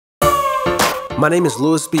My name is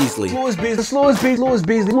Louis Beasley. Louis Beasley from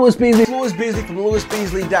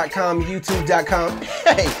LouisBeasley.com, YouTube.com,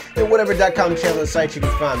 hey, and whatever.com channel and site you can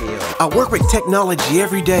find me on. I work with technology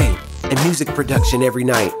every day and music production every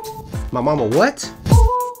night. My mama what?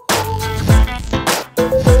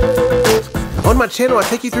 On my channel, I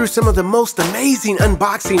take you through some of the most amazing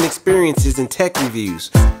unboxing experiences and tech reviews.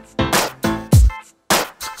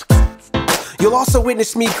 You'll also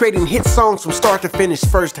witness me creating hit songs from start to finish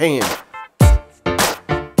firsthand.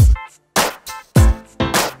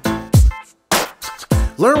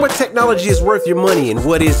 Learn what technology is worth your money and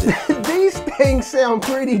what isn't. These things sound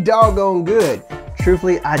pretty doggone good.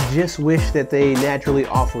 Truthfully, I just wish that they naturally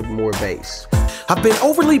offered more bass. I've been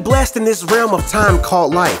overly blessed in this realm of time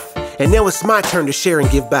called life, and now it's my turn to share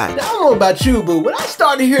and give back. Now, I don't know about you, but when I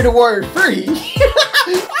start to hear the word free,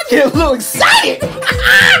 I get a little excited.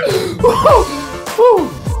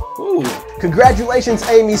 Congratulations,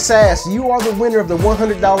 Amy Sass. You are the winner of the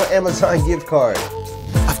 $100 Amazon gift card.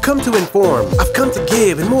 I've come to inform, I've come to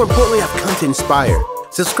give, and more importantly, I've come to inspire.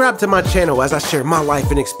 Subscribe to my channel as I share my life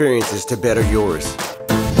and experiences to better yours.